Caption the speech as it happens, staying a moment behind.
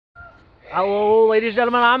Hello, ladies and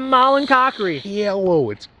gentlemen, I'm Marlon Cockery.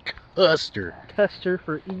 Hello, it's Custer. Custer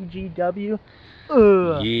for EGW.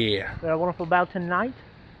 Ugh. Yeah. What I wonderful about tonight?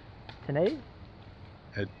 Today?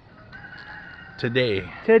 Today.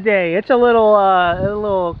 Today. It's a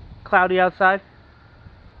little cloudy outside.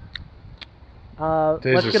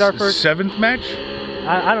 Let's get our first 7th match.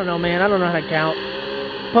 I don't know, man. I don't know how to count.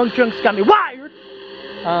 Punk Junk's got me wired.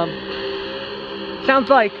 Sounds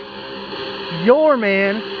like your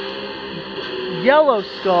man, Yellow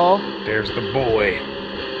Skull. There's the boy.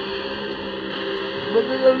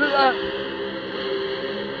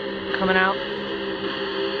 Coming out.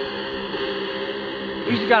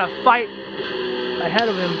 He's got a fight ahead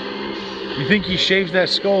of him. You think he shaves that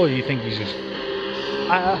skull, or you think he's just...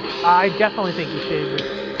 I definitely think he shaves it.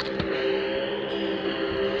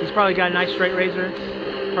 He's probably got a nice straight razor.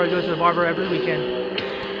 Probably goes to the barber every weekend.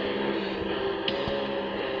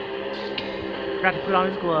 Forgot to put on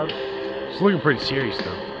his gloves. He's looking pretty serious,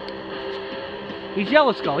 though. He's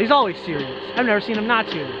Yellow Skull. He's always serious. I've never seen him not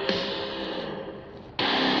serious.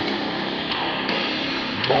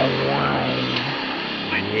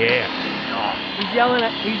 Yeah. He's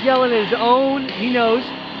yelling at his own. He knows.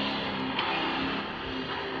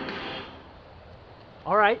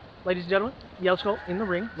 All right, ladies and gentlemen, Yellow Skull in the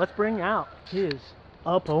ring. Let's bring out his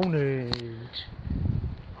opponent.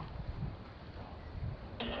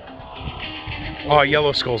 Oh,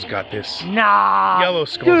 Yellow Skull's got this. Nah. Yellow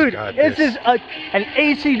Skull's got this. This is an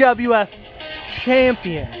ACWF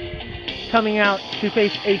champion coming out to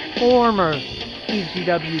face a former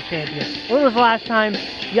ECW champion. When was the last time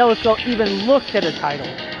Yellow Skull even looked at a title?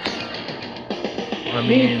 I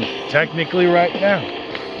mean, technically right now.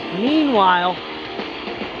 Meanwhile,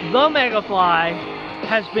 the Megafly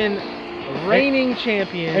has been reigning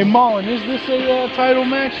champion. Hey, Marlon, is this a title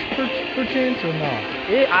match for chance or not?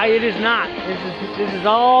 It is not. This is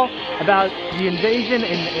all about the invasion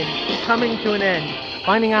and coming to an end.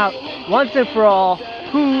 Finding out once and for all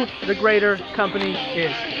who the greater company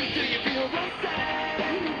is.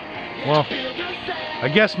 Well, I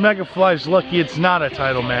guess Megafly's lucky it's not a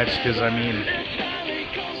title match, because, I mean,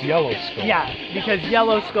 it's Yellow Skull. Yeah, because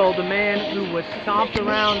Yellow Skull, the man who was stomped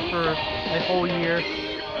around for a whole year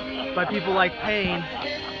by people like Payne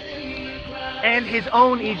and his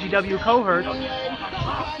own EGW cohorts,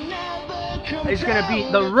 is going to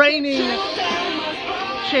be the reigning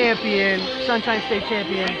champion, Sunshine State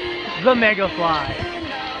champion, the Megafly.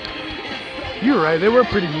 You're right, they were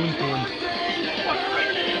pretty mean to him.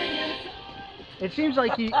 It seems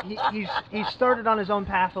like he's started on his own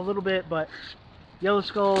path a little bit, but Yellow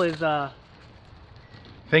Skull is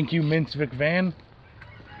Thank you, Vince McMahon.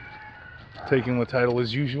 Taking the title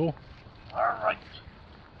as usual. Alright.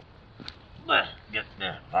 Let's get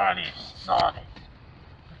the party started.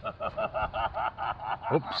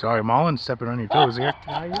 Oh, sorry, Marlon, stepping on your toes here.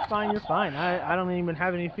 No, you're fine, you're fine. I don't even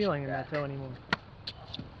have any feeling in that toe anymore.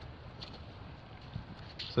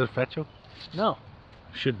 Is that a fat joke? No.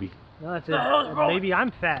 Should be. No, that's it. Maybe I'm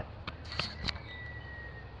fat.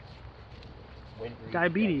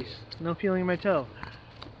 Diabetes. No feeling in my toe.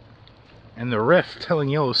 And the ref telling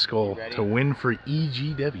Yellow Skull to win for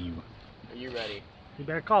EGW. Are you ready? You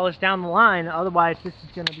better call us down the line, otherwise this is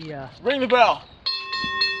going to be a... Ring the bell!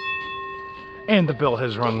 And the bell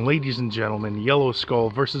has rung, ladies and gentlemen. Yellow Skull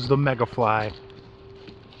versus the Megafly.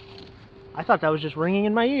 I thought that was just ringing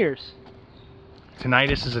in my ears.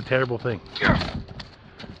 Tinnitus is a terrible thing.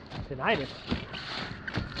 Tinnitus?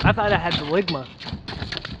 I thought I had the ligma.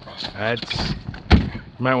 That's...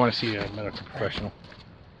 You might want to see a medical professional.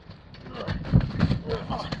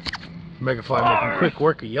 Megafly making quick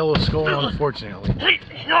work of Yellow Skull, unfortunately.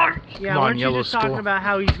 Yeah, Come on, weren't you Yellow just Skull. talking about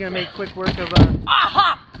how he's going to make quick work of...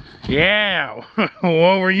 Yeah!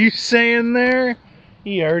 What were you saying there?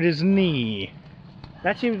 He hurt his knee.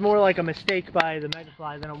 That seems more like a mistake by the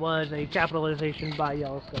Megafly than it was a capitalization by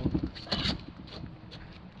Yellow Skull.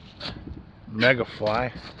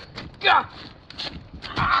 Megafly.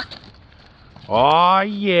 Oh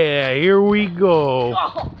yeah, here we go.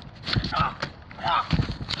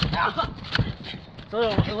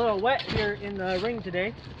 It's a little wet here in the ring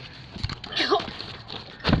today.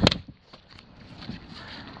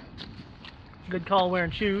 Good call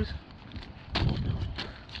wearing shoes.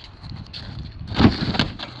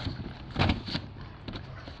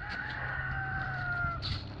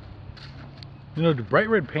 You know, do bright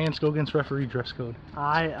red pants go against referee dress code?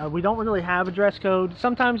 We don't really have a dress code.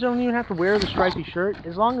 Sometimes you don't even have to wear the stripy shirt,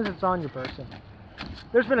 as long as it's on your person.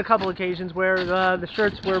 There's been a couple occasions where the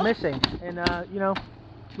shirts were missing, and you know,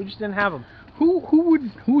 we just didn't have them. Who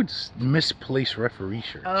would misplace referee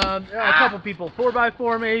shirts? A couple people,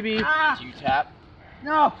 4x4 maybe. Do you tap?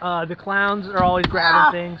 No. The clowns are always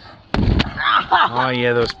grabbing things. Oh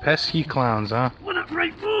yeah, those pesky clowns, huh? What a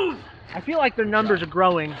great move. I feel like their numbers are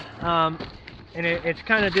growing, and it's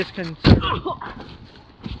kind of disconcerting. 1,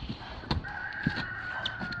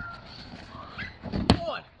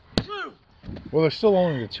 2. Well, there's still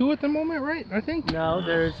only the 2 at the moment, right? I think. No,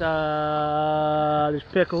 there's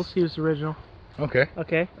Pickles. He was the original. Okay.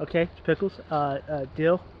 Okay, it's Pickles,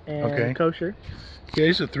 Dill, and Kosher. Okay,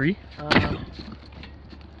 it's a 3.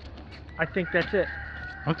 I think that's it.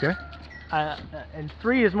 Okay. And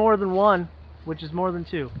 3 is more than 1, which is more than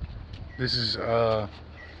 2. This is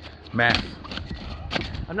math.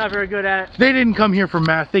 I'm not very good at it. They didn't come here for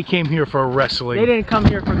math. They came here for wrestling. They didn't come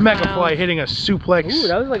here for Megafly hitting a suplex. Ooh,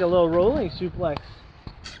 that was like a little rolling suplex.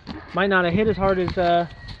 Might not have hit as hard as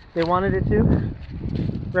they wanted it to.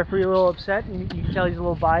 Referee a little upset. You can tell he's a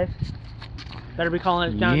little biased. Better be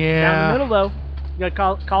calling it down the middle though. You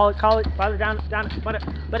gotta call it. Farther down, down the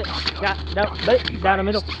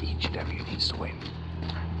middle. ACWF needs to win.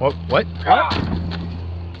 What?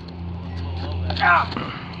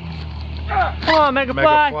 Come on, Megafly.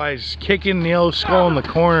 Megafly's kicking Yellow Skull in the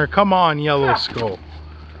corner. Come on, Yellow Skull.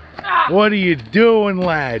 What are you doing,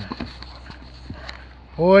 lad?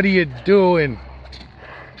 What are you doing?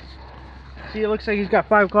 See, it looks like he's got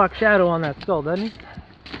 5 o'clock shadow on that skull, doesn't he?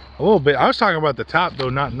 A little bit. I was talking about the top though,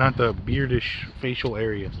 not the beardish facial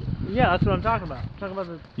area. Yeah, that's what I'm talking about. I'm talking about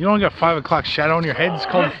the. You don't got 5 o'clock shadow on your head. It's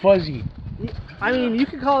called fuzzy. I mean, you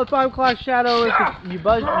could call it 5 o'clock shadow if you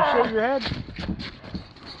shave your head.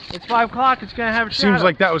 It's 5 o'clock. It's gonna have a shadow. Seems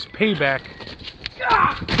like that was payback.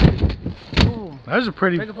 Boom. That was a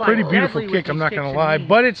pretty beautiful kick. I'm not gonna lie, knees.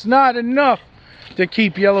 but it's not enough to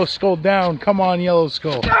keep Yellow Skull down. Come on, Yellow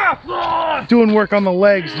Skull. Doing work on the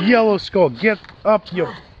legs. Yellow Skull, get up, you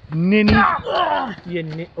ninny.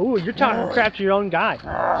 Oh, you're talking crap to your own guy.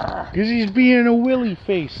 Because he's being a willy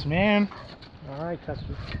face, man. All right,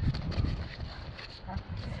 Custer.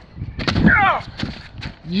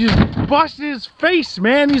 You just busted his face,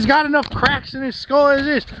 man. He's got enough cracks in his skull as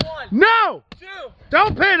is. 1, No! 2.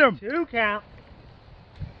 Don't pin him! 2 count.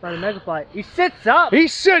 By the Megafly. He sits up. He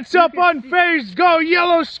sits up unfazed. Go,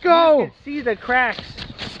 Yellow You Skull! can see the cracks.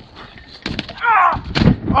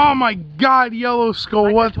 Oh my God, Yellow Skull!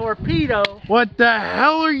 Like What? a torpedo. What the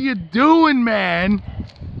hell are you doing, man?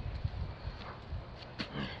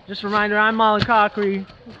 Just a reminder, I'm Molly Cockery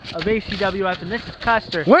of ACWF, and this is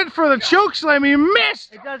Custer. Went for the choke slam. He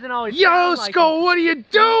missed. It doesn't always Yellow sound like Skull, what are you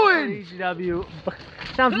doing? ACW.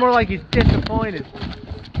 Sounds more like he's disappointed.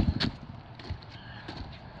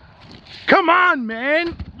 Come on,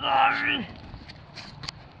 man. Sorry.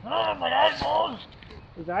 Oh, my eyeballs.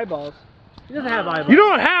 His eyeballs. He doesn't have eyeballs. You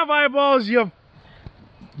don't have eyeballs, you.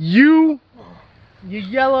 You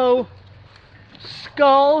yellow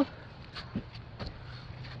skull.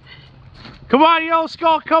 Come on, Yellow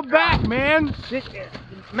Skull, come back, man.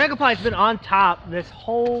 Megafly's been on top this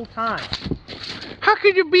whole time. How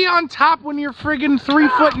could you be on top when you're friggin' 3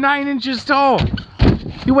 foot 9 inches tall?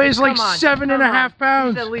 He weighs like Come on, 7.5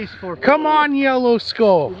 pounds. He's at least 4 foot. Come on, Yellow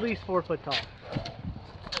Skull. At least 4 foot tall.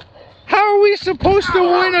 How are we supposed to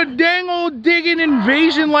win a dang old digging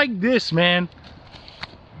invasion like this, man?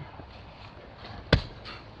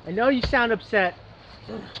 I know you sound upset,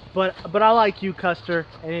 but I like you, Custer.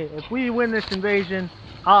 And if we win this invasion,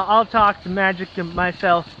 I'll talk to Magic and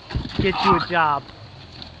myself, get you a job.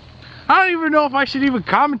 I don't even know if I should even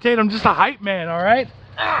commentate. I'm just a hype man, all right?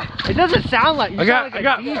 It doesn't sound like you. I got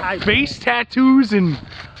face tattoos and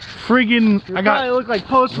friggin' You I got look like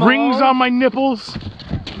Post Malone. rings on my nipples.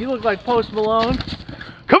 You look like Post Malone.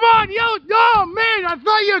 Come on, no, man, I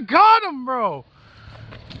thought you got him, bro.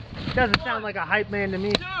 Doesn't sound like a hype man to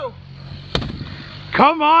me. 2.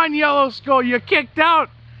 Come on, Yellow Skull, you kicked out.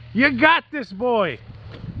 You got this, boy.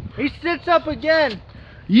 He sits up again.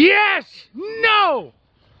 Yes, no.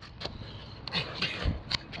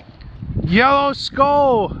 Yellow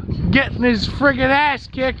Skull getting his friggin' ass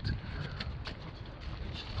kicked.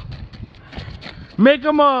 Make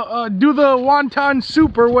him do the wonton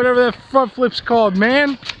soup or whatever that front flip's called,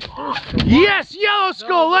 man. Yes, Yellow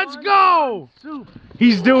Skull, let's go. Soup.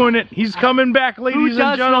 He's doing it. He's coming back, ladies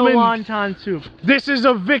and gentlemen. Who does know wonton soup? This is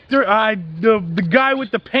a victor. The guy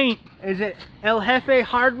with the paint. Is it El Jefe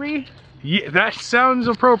Hardry? Yeah, that sounds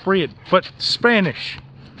appropriate, but Spanish.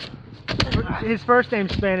 His first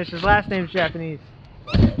name's Spanish, his last name's Japanese.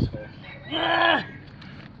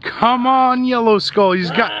 Come on, Yellow Skull. He's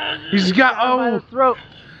got By the throat.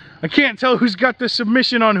 I can't tell who's got the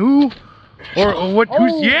submission on who or what.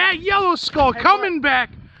 Who's yeah, Yellow Skull coming back.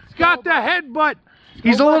 Got the headbutt.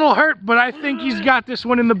 He's a little hurt, but I think he's got this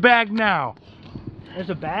one in the bag now. There's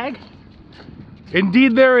a bag?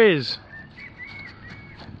 Indeed there is.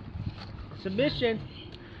 Submission.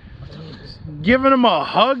 Giving him a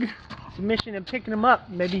hug. Submission and picking him up.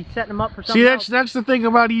 Maybe setting him up for something See, else. that's the thing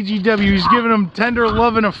about EGW. He's giving him tender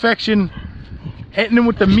love and affection. Hitting him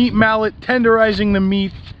with the meat mallet. Tenderizing the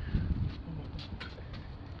meat.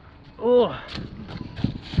 Oh.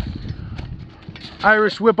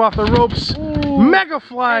 Irish whip off the ropes. Ooh.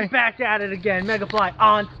 Megafly. And back at it again. Megafly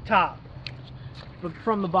on top. But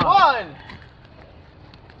from the bottom.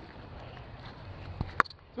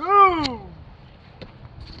 1, 2,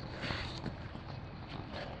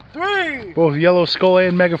 3, Both Yellow Skull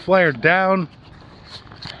and Megafly are down.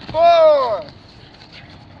 4.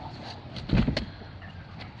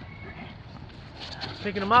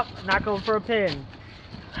 Picking him up, not going for a pin.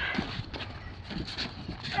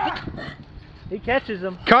 He catches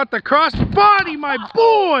him. Caught the cross body, my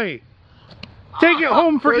boy. Take it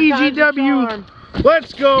home for Third time's the EGW. charm.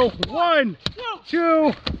 Let's go. 1,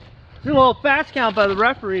 2. It's a little fast count by the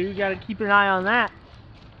referee. We got to keep an eye on that.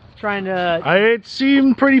 Trying to, It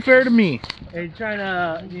seemed pretty fair to me. trying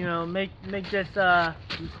to, you know, make this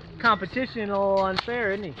competition a little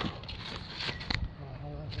unfair, isn't he?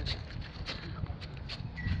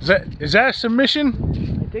 Is that a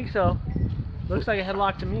submission? I think so. Looks like a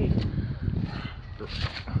headlock to me.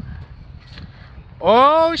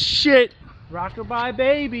 Oh shit! Rockabye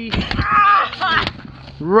baby.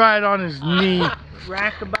 Right on his knee.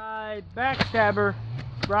 Rockabye backstabber.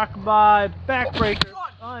 Rockabye backbreaker.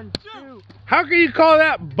 1, 2. How can you call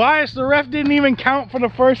that bias? The ref didn't even count for the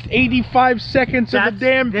first 85 seconds of the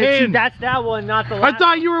damn pin. That's that one, not the I last.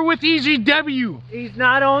 thought you were with EGW. He's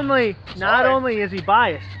not only is he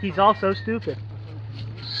biased, he's also stupid.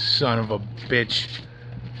 Son of a bitch.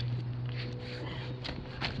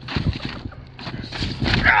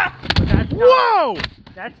 But that's Whoa!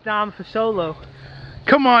 That's Dom for solo.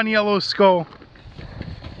 Come on, Yellow Skull.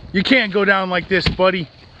 You can't go down like this, buddy.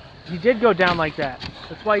 He did go down like that.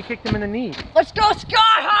 That's why he kicked him in the knee. Let's go sky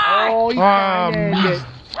high! Oh, he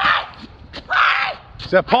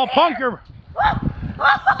Is that Paul Punker?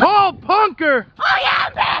 Paul Punker! Oh yeah,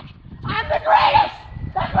 I'm back! I'm the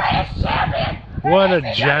greatest champion! What a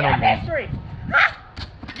gentleman. History!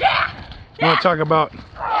 You want to talk about...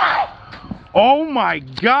 Oh my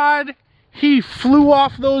God! He flew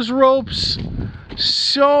off those ropes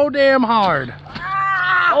so damn hard.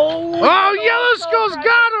 Oh, Yellow Skull's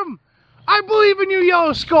got him! I believe in you,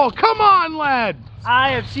 Yellow Skull. Come on, lad.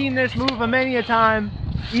 I have seen this move a many a time.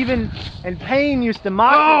 And Payne used to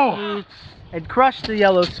mock this move and crush the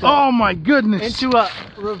Yellow Skull. Oh my goodness. Into a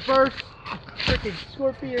reverse freaking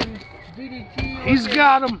scorpion DDT. He's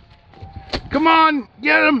got him. Come on,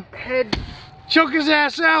 get him. Head. Choke his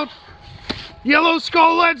ass out. Yellow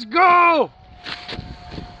Skull, let's go.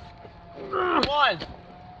 1.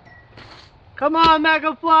 Come on,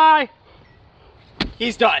 Megafly.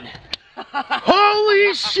 He's done.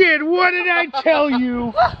 Holy shit, what did I tell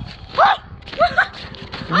you?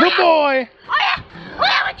 The boy. Oh yeah,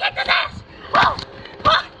 we kicked his ass!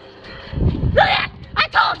 Look at that! I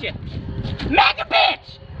told you! Mega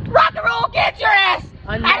bitch! Rock and roll gets your ass!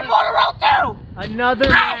 And motor roll too! Another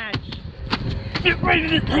match. Get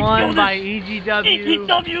ready to Won by EGW.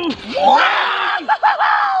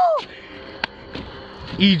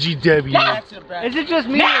 EGW. Is it just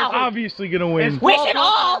me? Now! or is Obviously gonna win. We should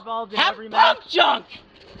all involved in have every punk match? junk!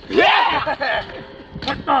 Yeah!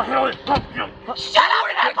 What the hell is punk junk? Shut up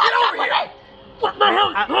and have punk junk with me! What the hell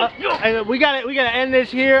is punk junk? We gotta end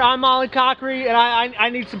this here. I'm Molly Cockery, and I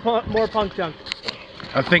need some more punk junk.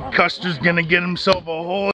 I think Custer's gonna get himself a whole